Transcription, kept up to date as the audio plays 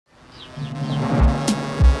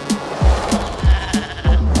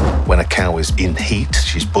when a cow is in heat,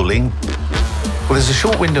 she's bulling. Well, there's a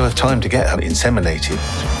short window of time to get her inseminated.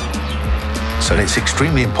 So it's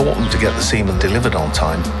extremely important to get the semen delivered on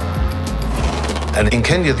time. And in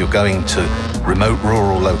Kenya, you're going to remote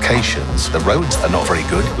rural locations. The roads are not very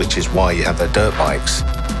good, which is why you have their dirt bikes.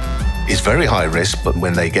 It's very high risk, but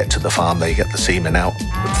when they get to the farm, they get the semen out,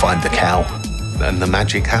 find the cow, and the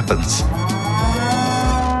magic happens.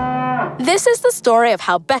 This is the story of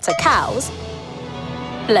how better cows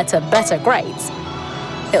led to better grades.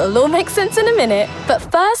 It'll all make sense in a minute, but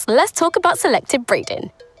first, let's talk about selective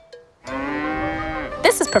breeding.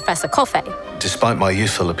 This is Professor Kofe. Despite my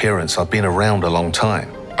youthful appearance, I've been around a long time.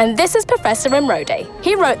 And this is Professor Imrode.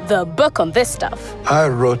 He wrote the book on this stuff. I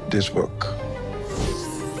wrote this book.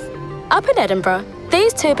 Up in Edinburgh,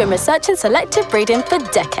 these two have been researching selective breeding for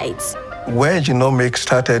decades. When genomics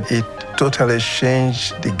started, it totally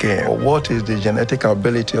changed the game. What is the genetic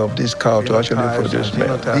ability of this cow to actually produce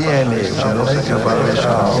milk? DNA,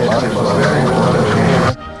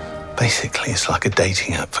 Basically, it's like a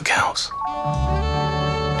dating app for cows.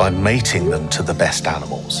 By mating them to the best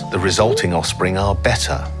animals, the resulting offspring are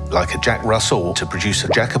better, like a Jack Russell to produce a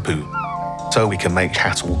Jackapoo, so we can make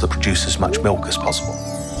cattle that produce as much milk as possible.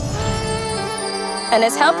 And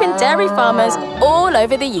it's helping dairy farmers all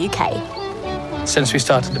over the UK. Since we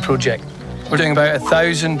started the project, we're doing about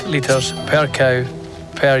 1,000 litres per cow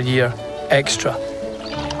per year extra.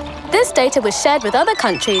 This data was shared with other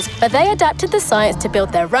countries, where they adapted the science to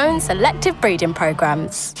build their own selective breeding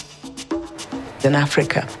programs. In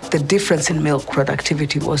Africa, the difference in milk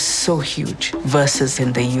productivity was so huge versus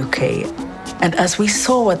in the UK. And as we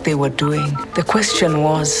saw what they were doing, the question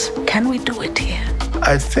was, can we do it here?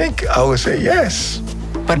 I think I would say yes.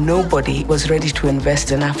 But nobody was ready to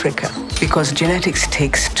invest in Africa because genetics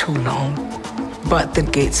takes too long. But the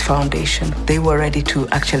Gates Foundation, they were ready to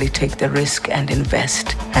actually take the risk and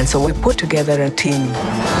invest. And so we put together a team.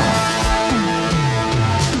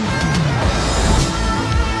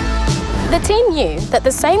 The team knew that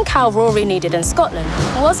the same cow Rory needed in Scotland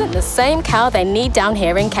wasn't the same cow they need down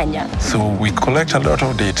here in Kenya. So we collect a lot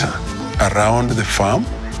of data around the farm.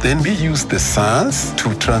 Then we use the science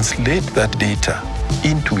to translate that data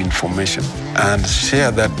into information and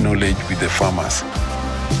share that knowledge with the farmers.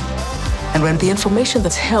 And when the information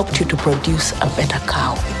that's helped you to produce a better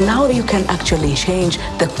cow, now you can actually change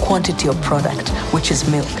the quantity of product, which is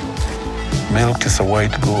milk. Milk is a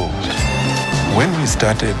white gold. When we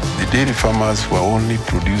started, the dairy farmers were only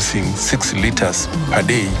producing 6 liters per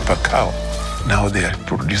day per cow. Now they are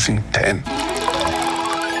producing 10.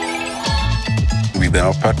 With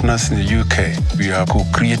our partners in the UK, we are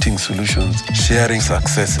co-creating solutions, sharing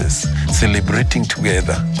successes, celebrating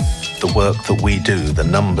together. The work that we do, the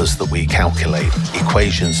numbers that we calculate,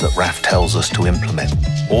 equations that RAF tells us to implement,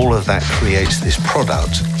 all of that creates this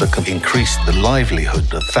product that can increase the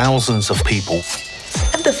livelihood of thousands of people.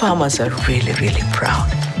 And the farmers are really, really proud.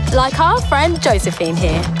 Like our friend Josephine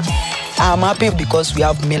here. I'm happy because we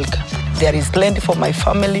have milk. There is plenty for my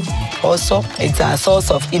family. Also, it's a source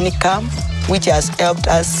of income, which has helped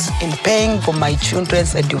us in paying for my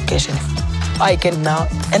children's education. I can now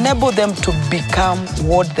enable them to become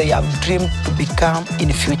what they have dreamed to become in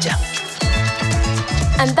the future.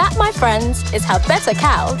 And that, my friends, is how better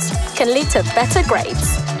cows can lead to better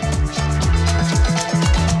grades.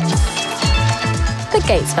 The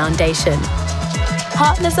Gates Foundation,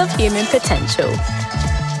 partners of human potential.